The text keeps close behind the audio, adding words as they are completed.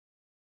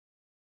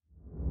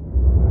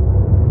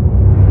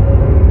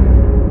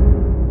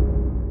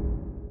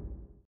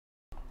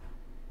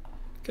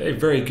Okay,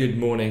 very good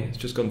morning. It's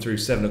just gone through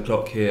 7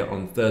 o'clock here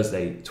on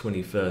Thursday,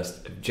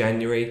 21st of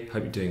January.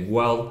 Hope you're doing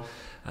well.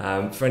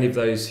 For any of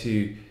those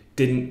who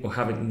didn't or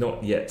haven't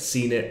not yet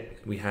seen it,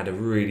 we had a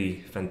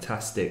really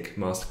fantastic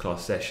masterclass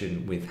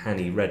session with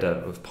Hani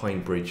Redder of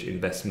Pinebridge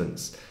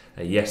Investments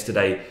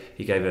yesterday.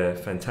 He gave a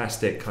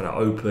fantastic kind of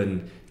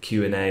open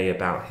Q&A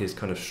about his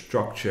kind of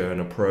structure and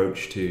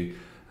approach to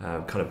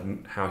kind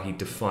of how he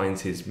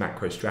defines his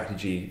macro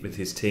strategy with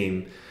his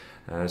team.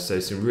 So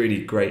some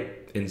really great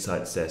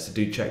insights there, so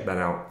do check that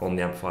out on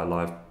the Amplify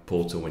Live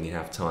portal when you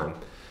have time.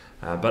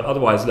 But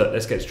otherwise, look,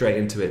 let's get straight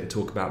into it and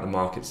talk about the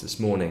markets this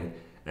morning.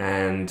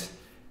 And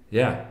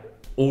yeah,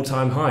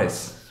 all-time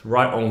highs,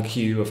 right on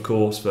cue, of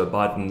course, for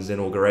Biden's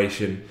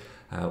inauguration.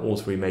 All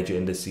three major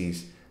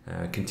indices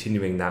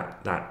continuing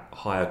that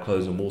higher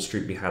close on Wall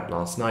Street we had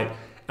last night.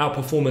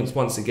 Outperformance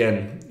once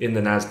again in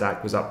the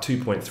Nasdaq was up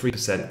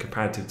 2.3%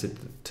 comparative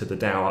to the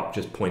Dow, up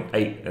just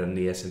 0.8%, and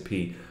the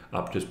S&P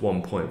up just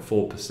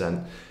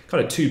 1.4%.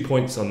 Kind of 2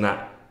 points on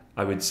that,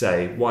 I would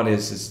say. One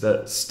is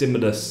that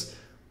stimulus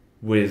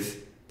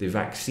with the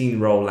vaccine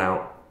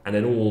rollout and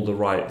then all the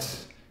right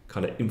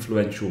kind of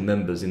influential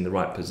members in the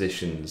right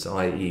positions,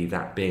 i.e.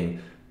 that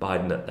being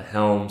Biden at the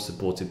helm,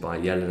 supported by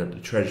Yellen at the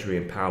Treasury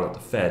and Powell at the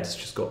Fed, has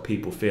just got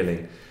people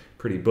feeling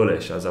pretty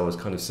bullish, as I was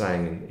kind of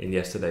saying in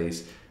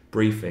yesterday's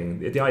briefing.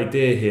 The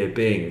idea here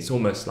being it's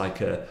almost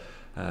like a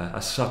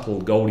subtle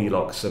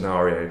Goldilocks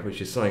scenario, which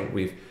is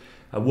something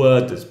a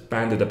word that's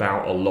bandied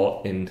about a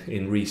lot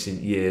in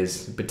recent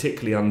years,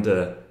 particularly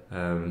under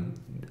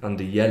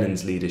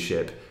Yellen's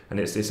leadership. And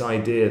it's this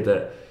idea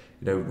that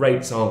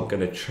rates aren't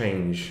going to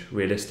change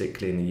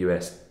realistically in the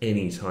US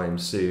anytime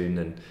soon.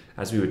 And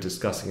as we were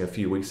discussing a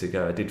few weeks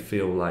ago, I did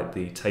feel like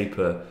the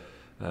taper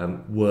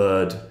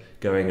word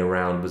going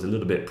around was a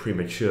little bit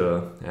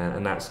premature,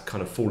 and that's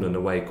kind of fallen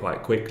away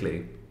quite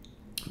quickly.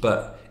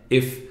 But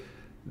if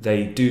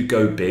they do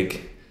go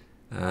big,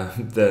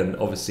 then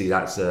obviously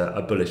that's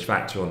a bullish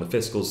factor on the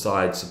fiscal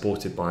side,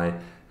 supported by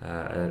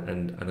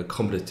an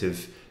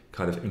accommodative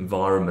kind of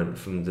environment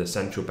from the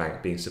central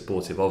bank being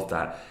supportive of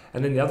that.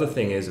 And then the other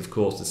thing is, of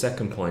course, the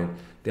second point,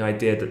 the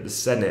idea that the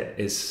Senate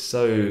is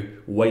so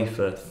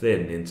wafer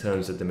thin in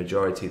terms of the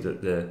majority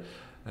that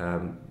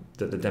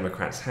the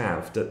Democrats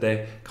have, that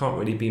there can't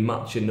really be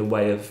much in the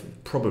way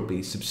of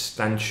probably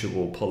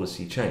substantial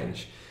policy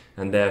change.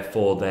 And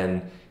therefore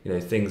then,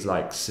 things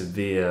like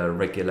severe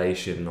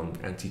regulation on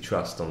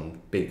antitrust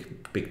on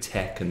big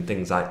tech and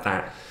things like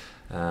that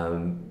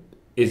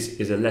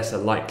is a lesser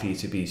likely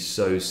to be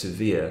so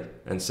severe.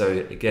 And so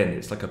again,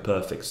 it's like a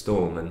perfect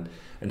storm,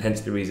 and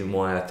hence the reason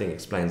why I think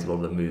explains a lot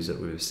of the moves that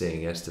we were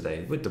seeing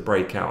yesterday, with the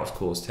breakout, of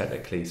course,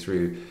 technically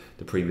through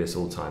the previous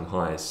all-time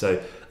highs.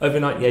 So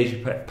overnight, the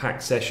Asia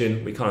Pac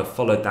session, we kind of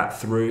followed that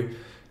through.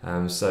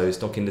 So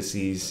stock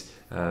indices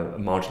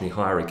marginally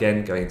higher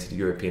again, going into the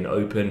European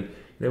Open.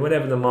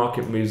 Whenever the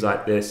market moves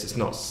like this, it's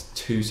not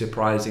too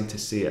surprising to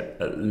see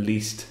at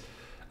least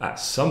at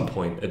some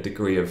point a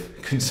degree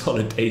of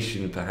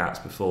consolidation, perhaps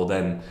before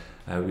then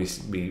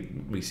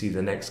we see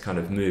the next kind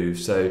of move.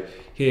 So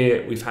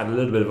here we've had a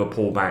little bit of a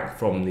pullback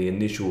from the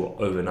initial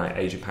overnight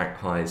Asia Pac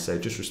highs, so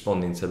just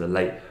responding to the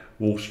late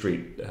Wall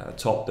Street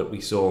top that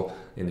we saw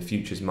in the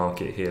futures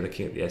market here,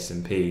 looking at the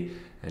S&P,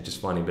 and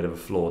just finding a bit of a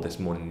floor this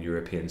morning in the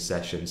European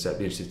session. So it'd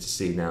be interesting to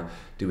see now,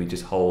 do we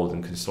just hold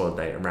and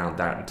consolidate around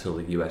that until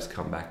the US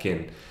come back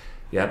in?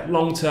 Yeah,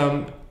 long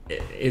term,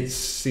 it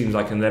seems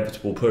like an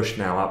inevitable push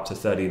now up to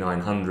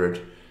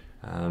 3,900.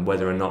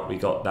 Whether or not we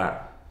got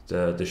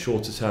the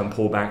shorter term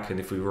pullback, and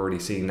if we've already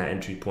seen that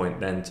entry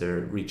point then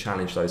to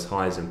re-challenge those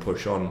highs and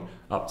push on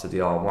up to the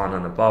R1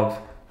 and above,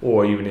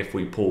 or even if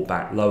we pull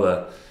back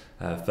lower,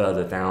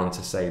 further down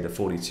to say the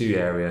 42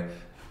 area,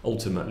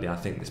 ultimately I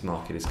think this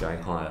market is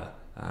going higher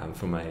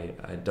from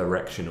a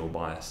directional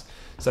bias.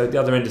 So the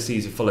other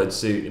indices have followed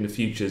suit. In the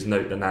futures,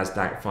 note the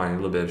Nasdaq finding a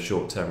little bit of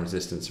short-term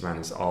resistance around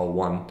this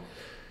R1.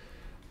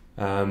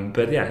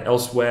 But yeah,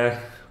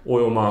 elsewhere,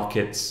 oil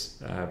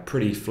markets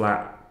pretty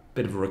flat,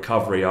 bit of a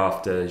recovery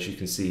after, as you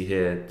can see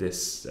here,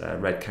 this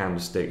red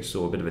candlestick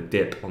saw a bit of a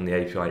dip on the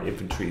API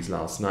inventories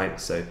last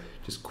night. So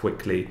just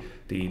quickly,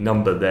 the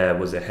number there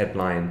was a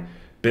headline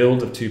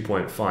build of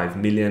 2.5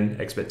 million.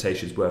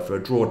 Expectations were for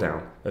a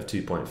drawdown of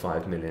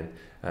 2.5 million.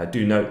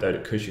 Do note though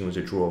that Cushing was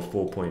a draw of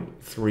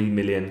 4.3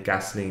 million.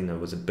 Gasoline, there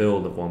was a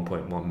build of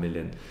 1.1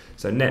 million.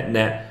 So net,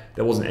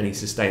 there wasn't any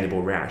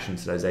sustainable reaction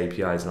to those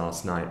APIs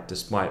last night.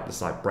 Despite the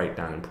slight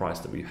breakdown in price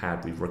that we've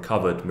had, we've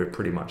recovered and we're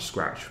pretty much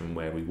scratched from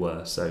where we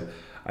were. So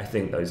I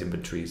think those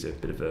inventories are a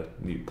bit of a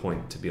moot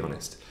point, to be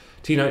honest.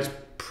 T-note's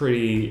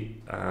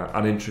pretty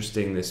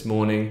uninteresting this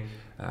morning.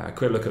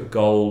 Quick look at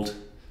gold.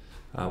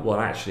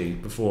 Well, actually,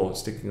 before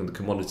sticking on the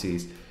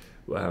commodities,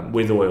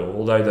 with oil,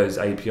 although those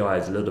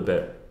APIs a little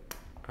bit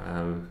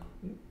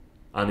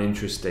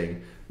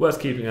uninteresting,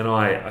 worth keeping an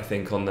eye, I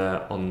think,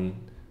 on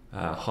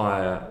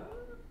higher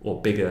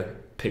or bigger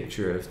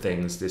picture of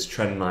things. This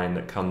trend line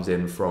that comes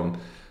in from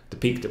the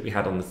peak that we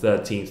had on the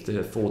 13th to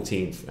the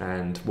 14th,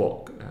 and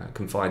what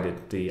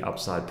confided the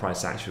upside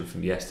price action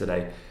from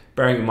yesterday,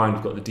 Bearing in mind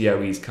we've got the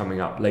DOEs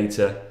coming up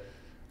later,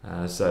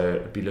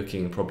 so I'd be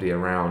looking probably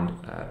around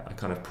a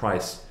kind of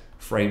price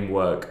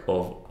framework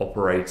of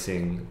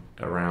operating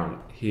around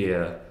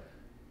here,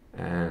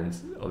 and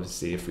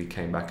obviously if we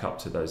came back up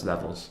to those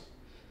levels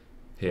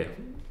here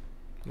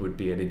would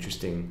be an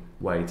interesting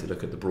way to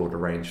look at the broader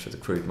range for the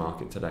crude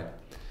market today.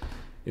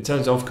 In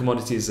terms of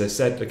commodities, as I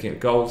said, looking at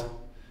gold,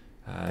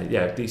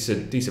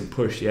 decent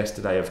push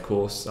yesterday, of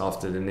course,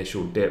 after the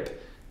initial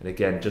dip, and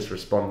again just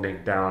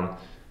responding down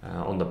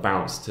on the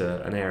bounce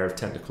to an area of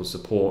technical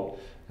support,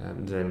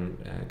 and then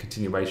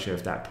continuation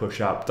of that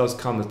push up does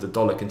come as the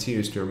dollar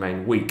continues to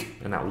remain weak,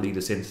 and that will lead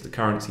us into the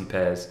currency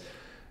pairs.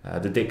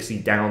 The Dixie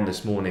down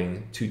this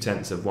morning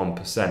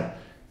 0.2%.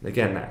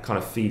 Again, that kind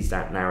of feeds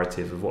that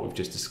narrative of what we've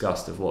just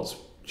discussed, of what's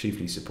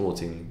chiefly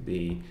supporting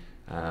the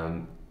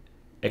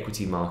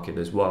equity market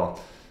as well,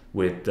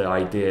 with the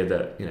idea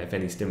that if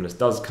any stimulus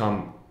does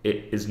come,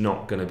 it is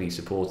not going to be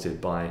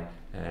supported by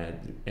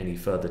any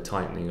further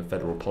tightening of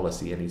federal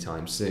policy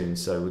anytime soon.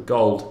 So with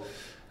gold,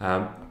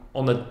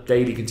 on the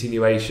daily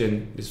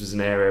continuation, this was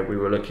an area we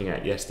were looking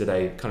at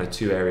yesterday, kind of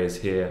two areas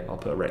here. I'll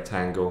put a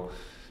rectangle.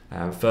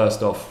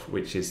 First off,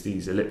 which is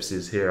these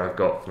ellipses here I've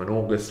got from an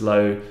August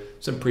low,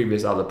 some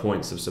previous other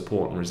points of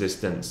support and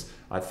resistance.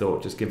 I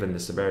thought, just given the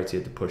severity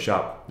of the push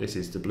up, this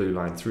is the blue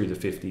line through the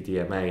 50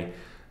 DMA,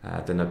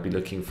 then I'd be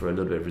looking for a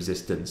little bit of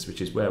resistance,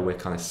 which is where we're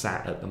kind of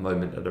sat at the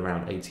moment at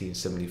around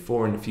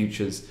 1874 in the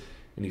futures.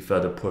 Any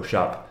further push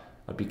up,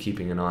 I'd be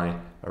keeping an eye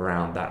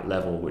around that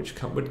level,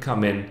 which would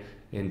come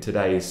in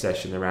today's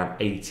session around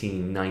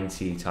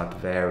 1890 type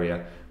of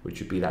area, which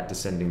would be that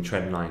descending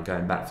trend line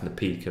going back from the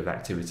peak of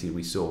activity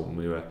we saw when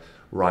we were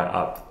right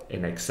up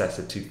in excess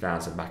of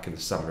 2000 back in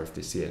the summer of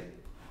this year.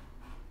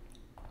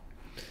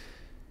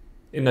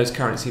 In those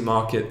currency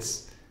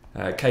markets,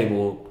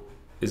 cable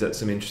is at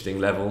some interesting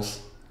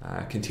levels,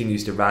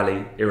 continues to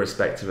rally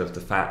irrespective of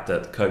the fact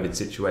that the COVID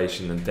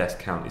situation and death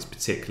count is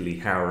particularly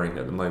harrowing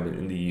at the moment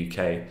in the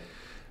UK.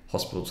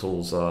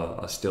 Hospitals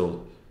are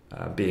still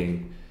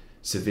being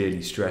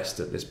severely stressed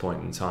at this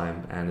point in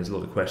time, and there's a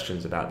lot of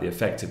questions about the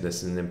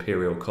effectiveness in an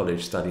Imperial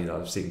College study that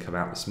I've seen come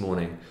out this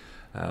morning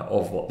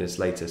of what this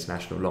latest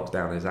national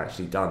lockdown has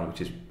actually done,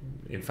 which is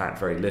in fact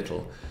very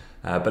little.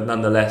 But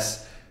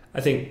nonetheless,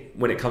 I think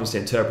when it comes to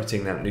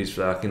interpreting that news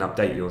flow, I can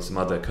update you on some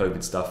other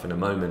COVID stuff in a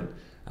moment.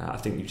 I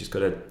think you've just got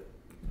to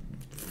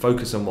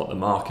focus on what the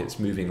market's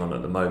moving on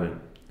at the moment,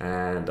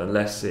 and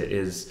unless it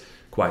is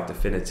quite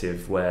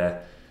definitive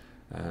where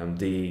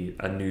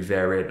a new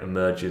variant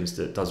emerges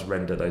that does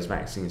render those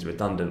vaccines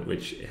redundant,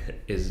 which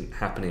isn't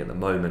happening at the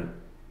moment,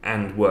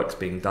 and work's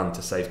being done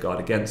to safeguard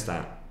against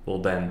that, well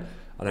then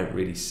I don't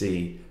really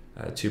see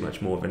too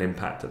much more of an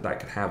impact that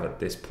could have at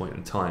this point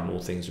in time,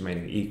 all things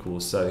remaining equal.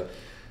 So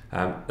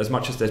as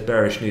much as there's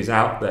bearish news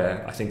out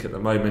there, I think at the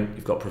moment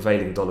you've got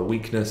prevailing dollar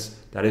weakness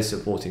that is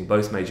supporting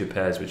both major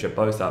pairs, which are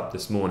both up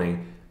this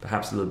morning,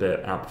 perhaps a little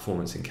bit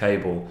outperformance in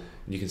cable.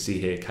 And you can see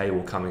here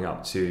cable coming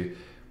up to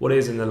what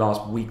is in the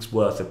last week's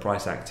worth of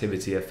price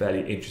activity, a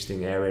fairly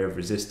interesting area of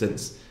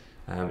resistance.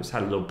 It's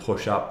had a little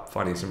push up,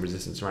 finding some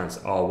resistance around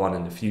R1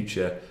 in the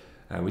future.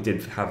 We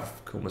did have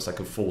almost like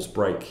a false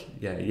break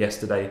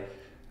yesterday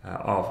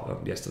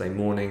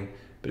morning.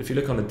 But if you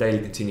look on the daily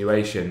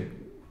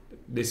continuation,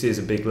 this is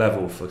a big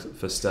level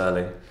for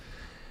sterling.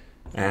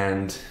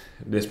 And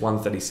this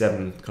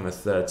 137 kind of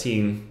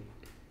 13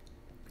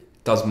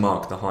 does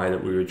mark the high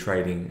that we were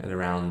trading at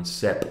around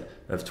SEP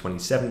of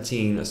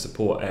 2017, a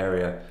support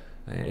area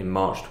in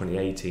March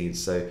 2018.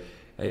 So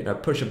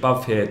push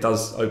above here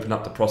does open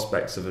up the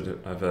prospects of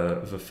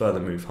a further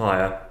move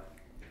higher.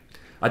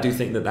 I do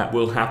think that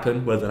will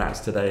happen, whether that's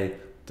today,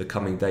 the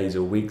coming days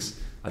or weeks.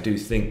 I do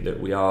think that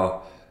we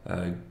are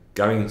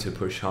going to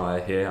push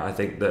higher here. I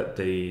think that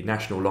the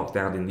national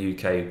lockdown in the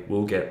UK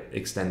will get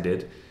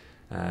extended,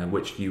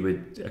 which you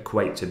would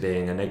equate to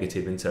being a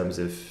negative in terms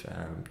of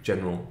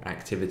general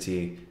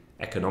activity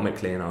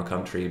economically in our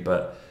country.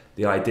 But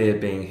the idea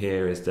being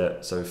here is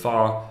that so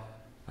far,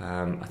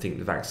 I think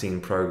the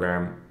vaccine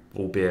program,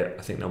 albeit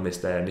I think they'll miss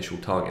their initial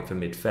target for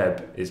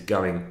mid-Feb, is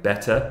going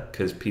better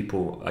because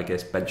people, I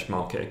guess,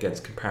 benchmark it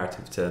against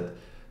comparative to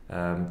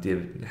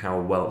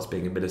how well it's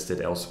being administered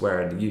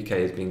elsewhere. And the UK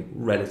is being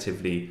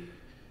relatively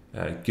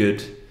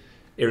good,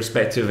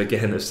 irrespective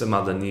again of some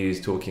other news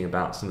talking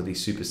about some of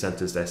these super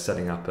centres they're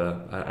setting up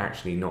are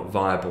actually not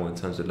viable in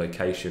terms of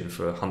location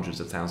for hundreds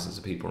of thousands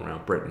of people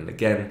around Britain.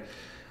 Again,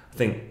 I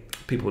think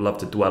people love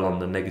to dwell on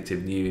the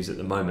negative news at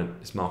the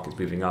moment. This market's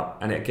moving up,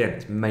 and again,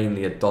 it's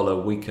mainly a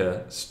dollar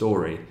weaker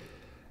story.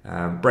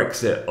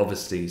 Brexit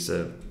obviously is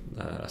a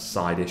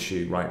side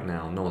issue right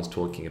now. No one's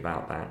talking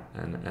about that,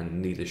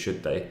 and neither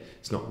should they.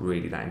 It's not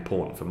really that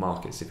important for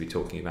markets if you're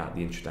talking about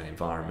the intraday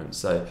environment.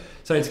 So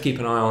something to keep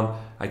an eye on.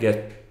 I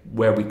guess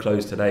where we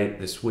close today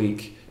this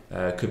week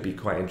could be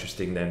quite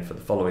interesting then for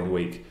the following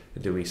week.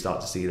 Do we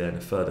start to see then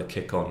a further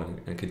kick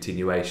on and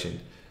continuation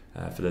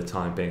for the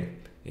time being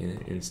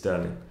in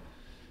sterling?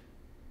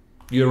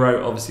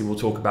 Euro, obviously we'll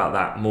talk about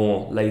that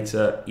more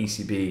later.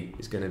 ECB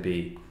is going to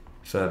be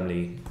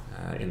firmly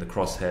in the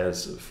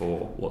crosshairs for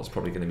what's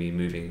probably going to be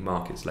moving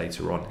markets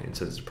later on in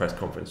terms of the press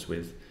conference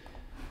with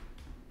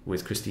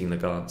Christine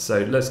Lagarde.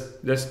 So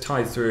let's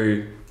go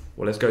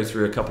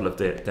through a couple of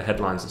the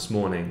headlines this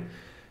morning,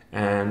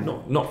 and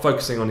not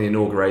focusing on the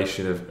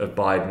inauguration of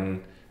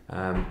Biden.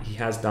 He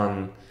has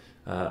done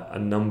a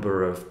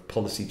number of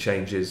policy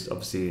changes.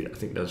 Obviously, I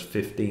think there was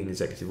 15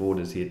 executive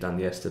orders he had done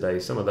yesterday.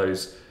 Some of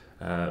those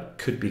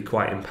could be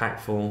quite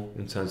impactful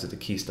in terms of the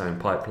Keystone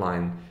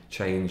Pipeline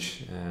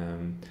change.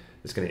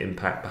 It's going to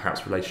impact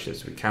perhaps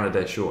relationships with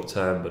Canada short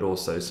term, but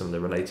also some of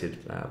the related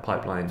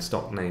pipeline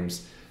stock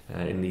names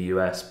in the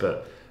US.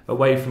 But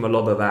away from a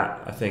lot of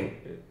that, I think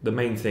the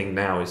main thing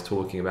now is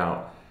talking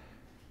about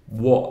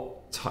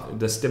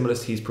the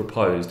stimulus he's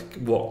proposed,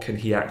 what can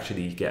he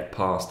actually get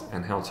passed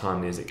and how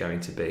timely is it going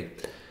to be.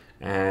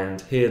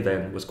 And here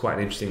then was quite an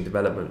interesting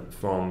development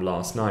from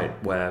last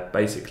night, where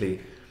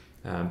basically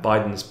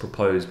Biden's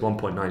proposed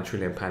 1.9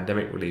 trillion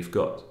pandemic relief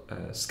got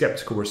a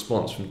skeptical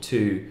response from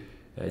two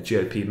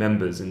GOP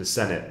members in the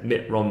Senate,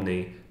 Mitt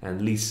Romney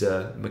and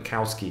Lisa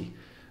Murkowski.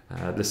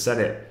 The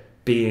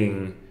Senate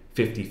being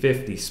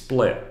 50-50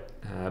 split,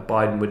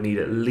 Biden would need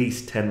at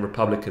least 10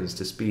 Republicans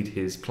to speed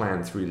his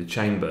plan through the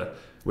chamber,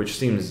 which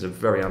seems a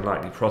very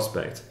unlikely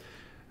prospect.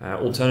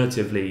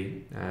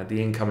 Alternatively,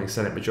 the incoming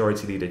Senate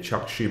Majority Leader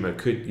Chuck Schumer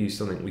could use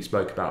something we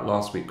spoke about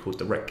last week called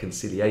the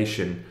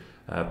reconciliation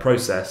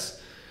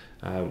process,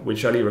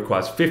 which only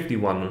requires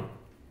 51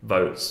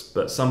 votes,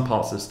 but some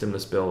parts of the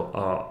stimulus bill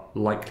are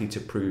likely to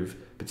prove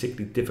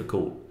particularly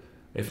difficult,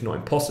 if not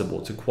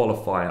impossible, to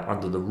qualify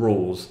under the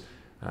rules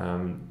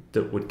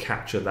that would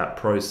capture that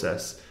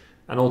process.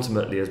 And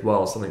ultimately as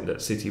well, something that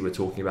Citi were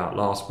talking about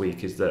last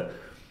week is that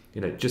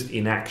just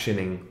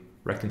inactioning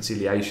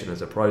reconciliation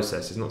as a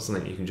process is not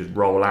something you can just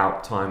roll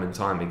out time and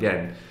time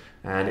again.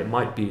 And it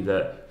might be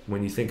that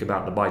when you think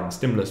about the Biden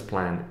stimulus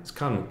plan, it's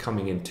kind of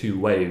coming in two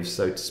waves,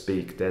 so to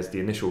speak. There's the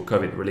initial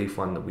COVID relief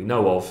one that we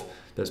know of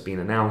that's been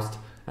announced,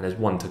 and there's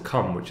one to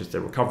come, which is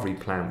the recovery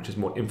plan, which is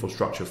more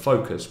infrastructure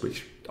focused,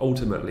 which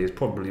ultimately is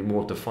probably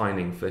more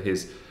defining for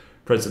his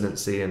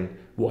presidency and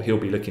what he'll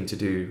be looking to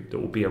do, that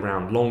will be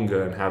around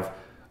longer and have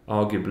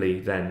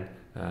arguably then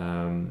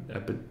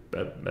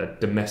a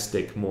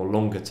domestic, more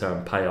longer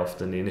term payoff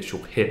than the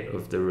initial hit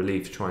of the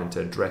relief trying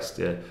to address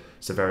the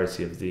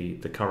severity of the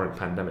current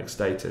pandemic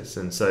status.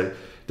 And so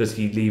does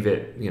he leave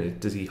it,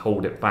 does he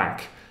hold it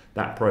back,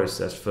 that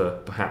process, for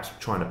perhaps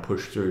trying to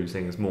push through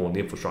things more on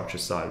the infrastructure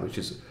side, which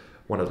is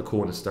one of the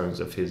cornerstones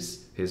of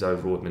his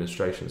overall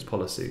administration's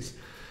policies.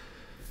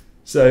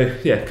 So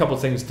yeah, a couple of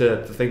things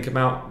to think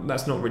about.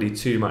 That's not really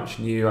too much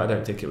new. I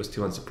don't think it was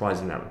too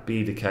unsurprising that would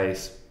be the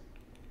case.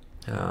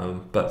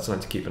 But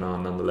something to keep an eye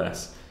on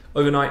nonetheless.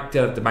 Overnight,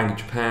 the Bank of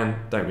Japan,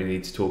 don't really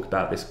need to talk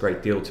about this a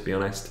great deal, to be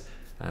honest.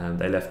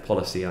 They left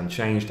policy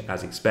unchanged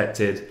as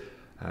expected.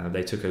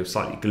 They took a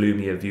slightly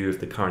gloomier view of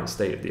the current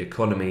state of the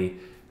economy.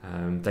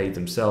 They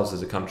themselves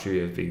as a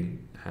country have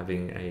been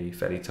having a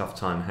fairly tough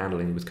time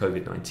handling with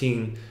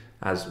COVID-19,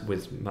 as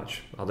with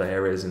much other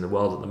areas in the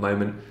world at the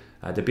moment.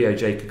 The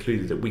BOJ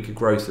concluded that weaker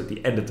growth at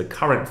the end of the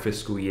current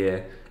fiscal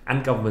year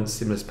and government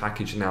stimulus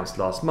package announced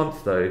last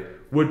month, though,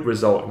 would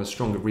result in a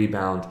stronger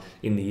rebound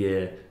in the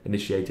year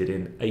initiated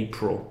in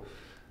April.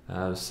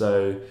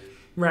 So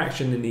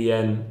reaction in the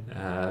end,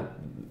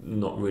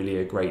 not really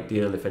a great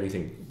deal. If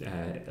anything,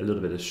 a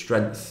little bit of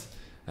strength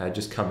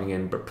just coming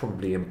in, but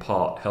probably in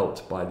part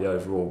helped by the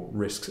overall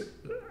risk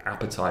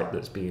appetite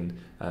that's been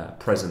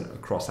present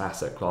across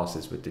asset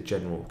classes with the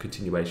general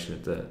continuation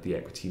of the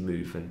equity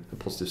move and the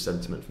positive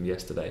sentiment from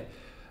yesterday.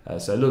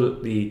 So look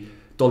at the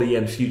dollar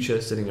yen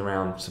future sitting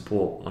around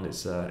support on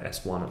its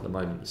S1 at the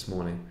moment this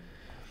morning.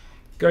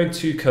 Going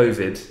to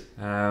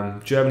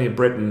COVID, Germany and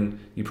Britain,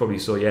 you probably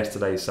saw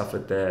yesterday,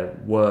 suffered their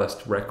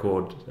worst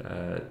record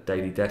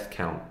daily death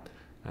count.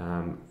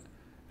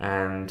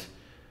 And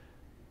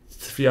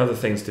three other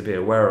things to be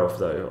aware of,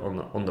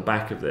 though, on the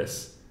back of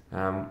this.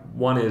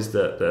 One is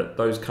that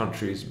those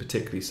countries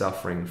particularly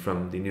suffering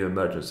from the new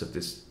emergence of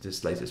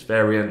this latest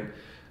variant.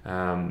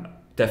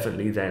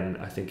 Definitely then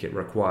I think it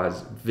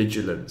requires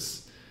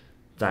vigilance,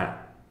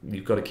 that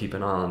you've got to keep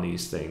an eye on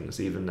these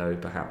things, even though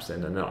perhaps they're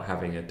not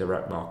having a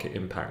direct market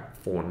impact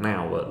for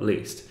now, at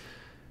least.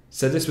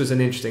 So this was an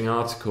interesting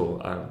article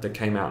that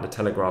came out in the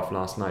Telegraph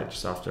last night,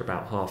 just after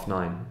about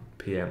 9:30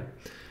 p.m.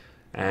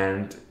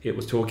 And it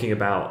was talking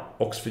about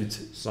Oxford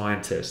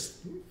scientists.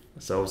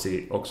 So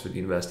obviously Oxford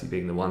University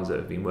being the ones that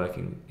have been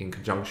working in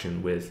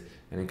conjunction with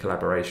and in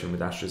collaboration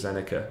with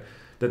AstraZeneca,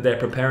 that they're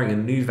preparing a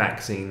new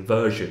vaccine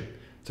version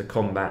to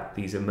combat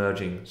these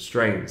emerging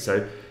strains.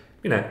 So,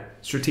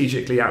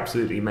 strategically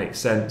absolutely makes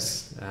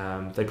sense.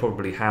 They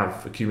probably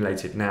have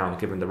accumulated now,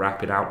 given the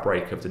rapid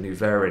outbreak of the new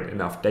variant,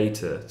 enough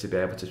data to be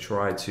able to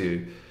try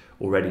to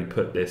already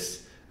put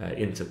this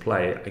into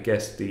play. I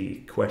guess the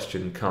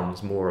question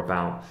comes more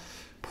about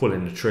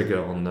pulling the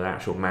trigger on the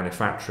actual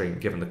manufacturing,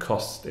 given the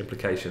cost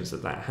implications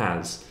that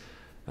has.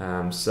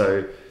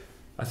 So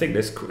I think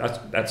that's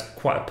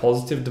quite a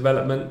positive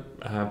development.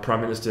 Prime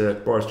Minister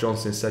Boris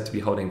Johnson is said to be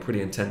holding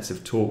pretty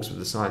intensive talks with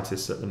the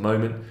scientists at the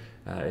moment.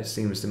 It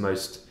seems the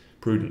most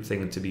prudent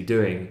thing to be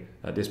doing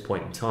at this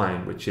point in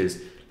time, which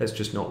is let's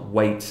just not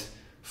wait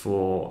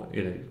for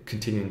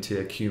continuing to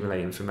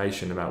accumulate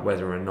information about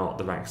whether or not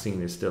the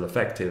vaccine is still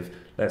effective.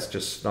 Let's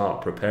just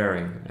start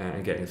preparing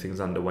and getting things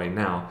underway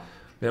now.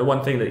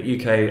 One thing that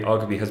UK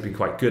arguably has been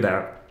quite good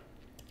at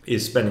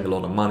is spending a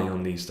lot of money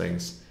on these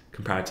things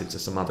comparative to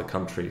some other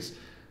countries.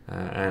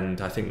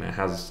 And I think that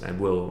has and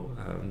will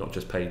not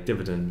just pay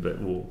dividend,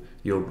 but will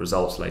yield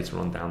results later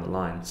on down the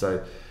line.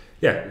 So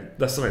yeah,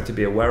 that's something to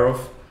be aware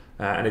of.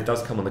 And it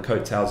does come on the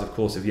coattails, of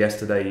course, of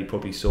yesterday. You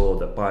probably saw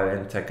that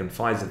BioNTech and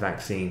Pfizer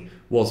vaccine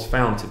was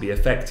found to be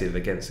effective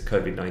against the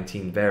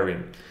COVID-19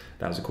 variant.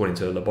 That was according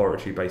to a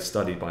laboratory-based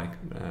study by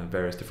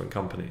various different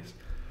companies.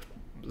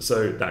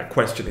 So that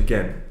question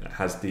again,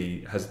 has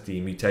the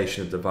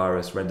mutation of the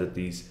virus rendered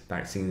these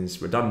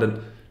vaccines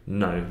redundant?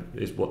 No,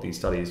 is what these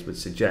studies would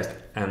suggest.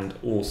 And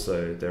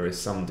also there is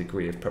some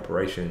degree of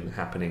preparation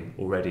happening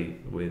already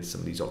with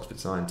some of these Oxford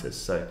scientists.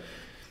 So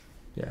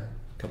yeah,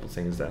 a couple of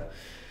things there.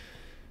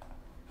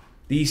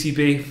 The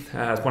ECB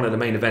as one of the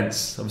main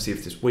events, obviously,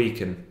 of this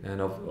week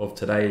and of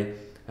today.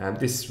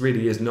 This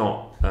really is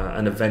not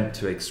an event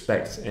to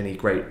expect any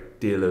great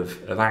deal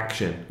of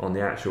action on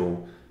the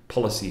actual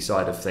policy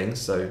side of things.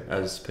 So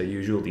as per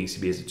usual, the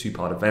ECB is a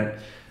two-part event.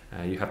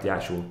 You have the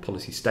actual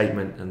policy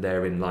statement, and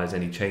therein lies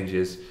any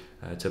changes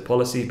to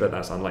policy, but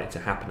that's unlikely to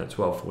happen at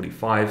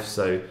 12:45.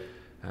 So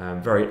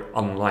very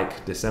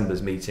unlike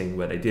December's meeting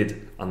where they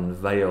did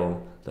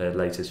unveil their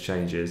latest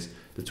changes,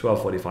 the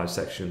 12:45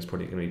 section is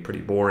probably going to be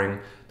pretty boring.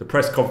 The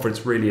press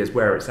conference really is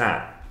where it's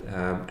at.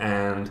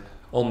 And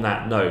on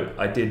that note,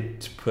 I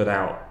did put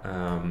out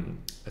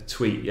a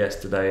tweet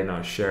yesterday, and I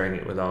was sharing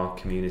it with our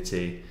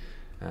community.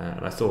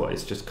 And I thought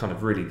it's just kind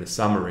of really the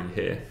summary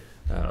here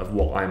of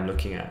what I'm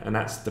looking at. And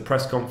that's the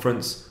press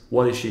conference.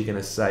 What is she going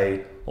to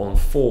say on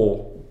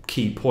 4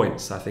 key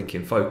points, I think,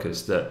 in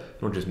focus that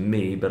not just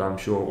me, but I'm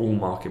sure all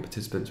market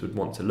participants would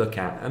want to look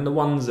at, and the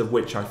ones of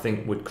which I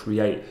think would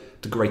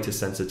create the greatest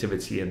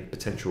sensitivity and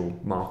potential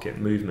market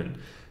movement.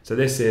 So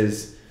this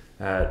is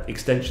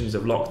extensions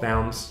of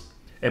lockdowns,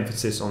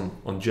 emphasis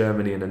on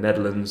Germany and the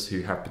Netherlands,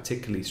 who have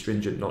particularly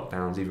stringent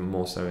lockdowns, even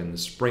more so in the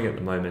spring at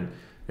the moment,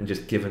 and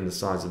just given the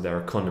size of their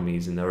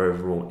economies and their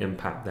overall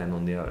impact then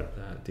on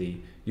the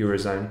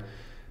Eurozone.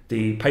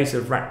 The pace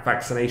of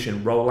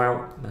vaccination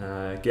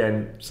rollout,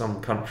 again,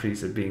 some countries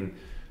have been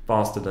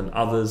faster than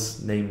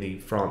others, namely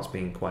France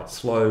being quite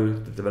slow,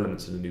 the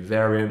developments of the new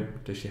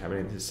variant. Does she have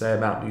anything to say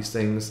about these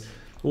things?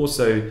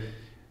 Also,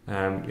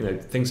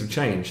 things have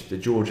changed. The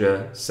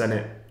Georgia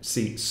Senate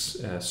seats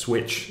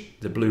switch,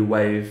 the blue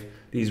wave,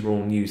 these were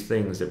all new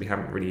things that we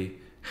haven't really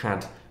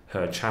had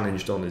her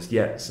challenged on as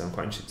yet, so I'm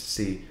quite interested to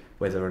see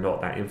whether or not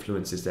that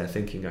influences their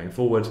thinking going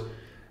forward.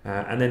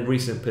 And then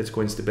recent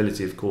political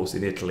instability, of course,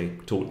 in Italy.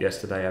 Talked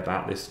yesterday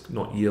about this,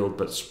 not yield,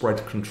 but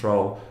spread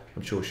control.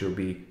 I'm sure she'll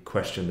be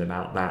questioned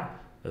about that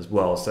as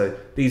well. So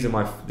this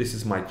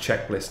is my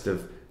checklist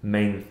of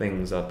main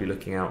things I'd be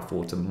looking out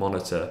for to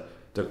monitor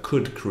that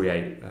could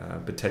create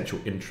potential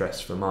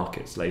interest for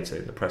markets later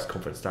in the press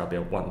conference. That'll be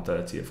at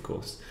 1:30, of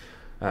course.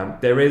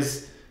 There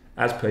is,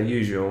 as per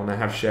usual, and I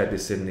have shared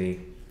this in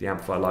the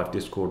Amplify Live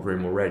Discord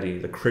room already,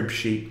 the crib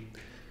sheet.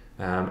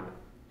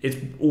 It's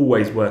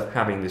always worth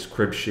having this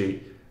crib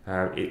sheet.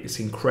 It's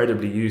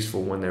incredibly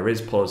useful when there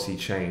is policy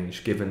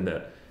change, given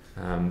that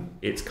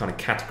it's kind of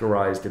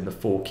categorized in the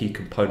 4 key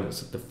components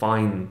that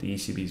define the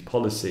ECB's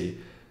policy.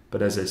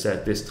 But as I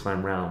said, this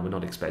time round, we're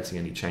not expecting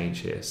any change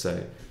here.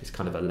 So it's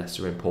kind of a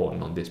lesser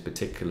important on this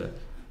particular,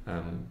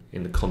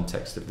 in the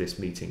context of this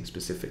meeting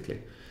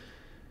specifically.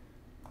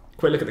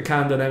 Quick look at the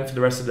calendar then for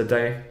the rest of the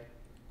day.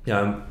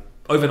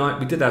 Overnight,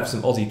 we did have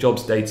some Aussie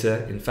jobs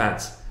data. In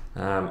fact,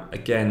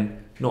 again,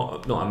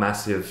 not a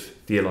massive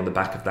deal on the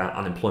back of that.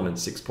 Unemployment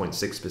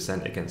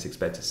 6.6% against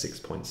expected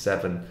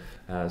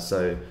 6.7%.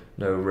 So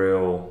no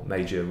real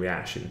major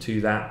reaction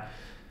to that.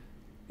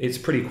 It's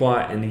pretty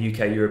quiet in the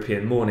UK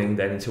European morning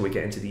then until we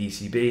get into the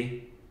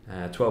ECB.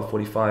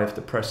 12:45,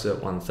 the press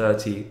at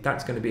 1:30.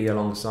 That's going to be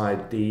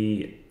alongside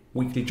the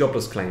weekly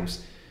jobless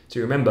claims. So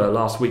you remember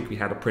last week we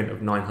had a print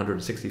of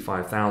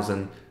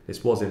 965,000.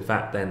 This was in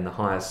fact then the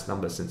highest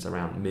number since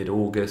around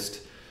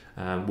mid-August.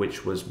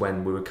 Which was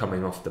when we were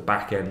coming off the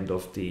back end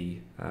of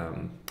the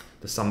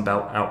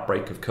Sunbelt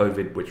outbreak of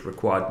COVID, which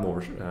required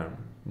more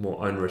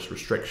onerous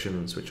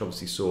restrictions, which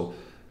obviously saw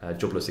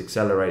jobless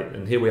accelerate.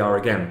 And here we are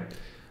again,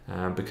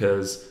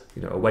 because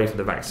away from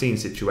the vaccine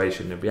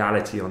situation, the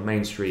reality on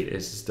Main Street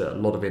is that a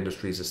lot of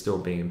industries are still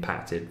being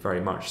impacted,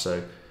 very much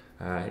so,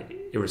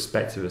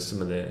 irrespective of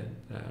some of the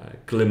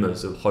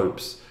glimmers of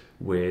hopes,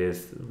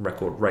 with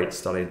record rates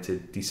starting to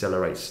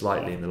decelerate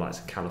slightly in the likes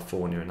of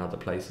California and other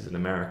places in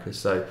America.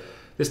 So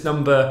this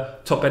number,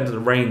 top end of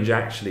the range,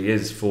 actually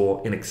is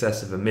for in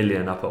excess of 1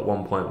 million, up at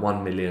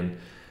 1.1 million.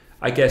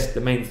 I guess the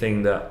main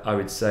thing that I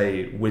would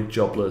say with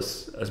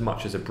jobless, as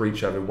much as a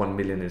breach over 1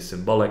 million is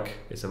symbolic,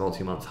 it's a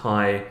multi-month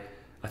high,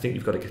 I think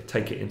you've got to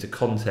take it into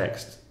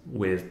context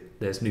with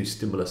there's new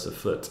stimulus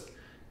afoot,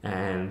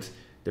 and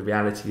the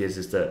reality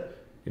is that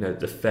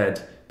the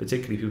Fed,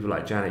 particularly people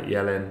like Janet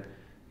Yellen,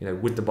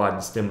 with the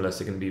Biden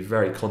stimulus, are going to be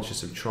very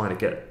conscious of trying to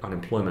get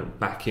unemployment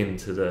back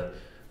into the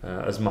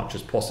as much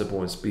as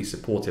possible and be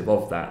supportive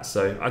of that.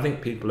 So I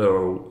think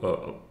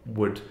people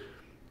would,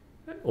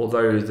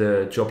 although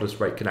the jobless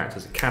rate can act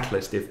as a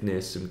catalyst if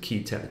near some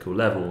key technical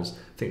levels,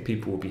 I think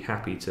people will be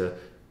happy to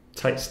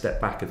take a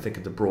step back and think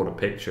of the broader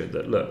picture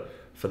that, look,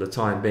 for the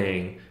time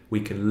being, we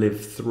can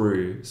live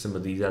through some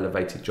of these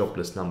elevated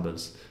jobless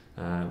numbers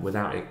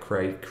without it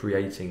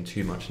creating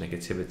too much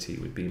negativity,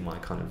 would be my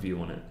kind of view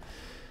on it.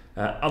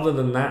 Other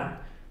than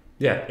that,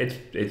 yeah,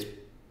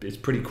 it's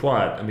pretty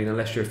quiet. I mean,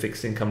 unless you're a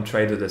fixed income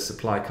trader, there's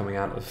supply coming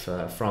out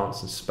of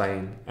France and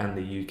Spain and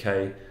the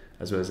UK,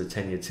 as well as a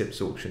 10-year tips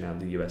auction out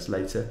of the US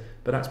later.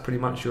 But that's pretty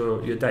much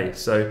your day.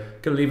 So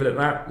going to leave it at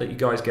that, let you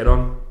guys get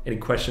on. Any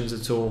questions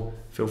at all,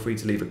 feel free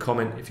to leave a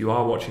comment. If you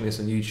are watching this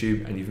on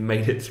YouTube and you've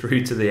made it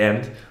through to the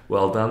end,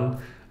 well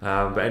done.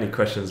 But any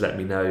questions, let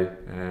me know.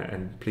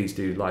 And please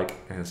do like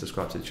and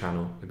subscribe to the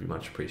channel. It'd be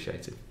much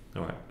appreciated.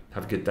 All right,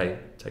 have a good day.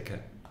 Take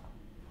care.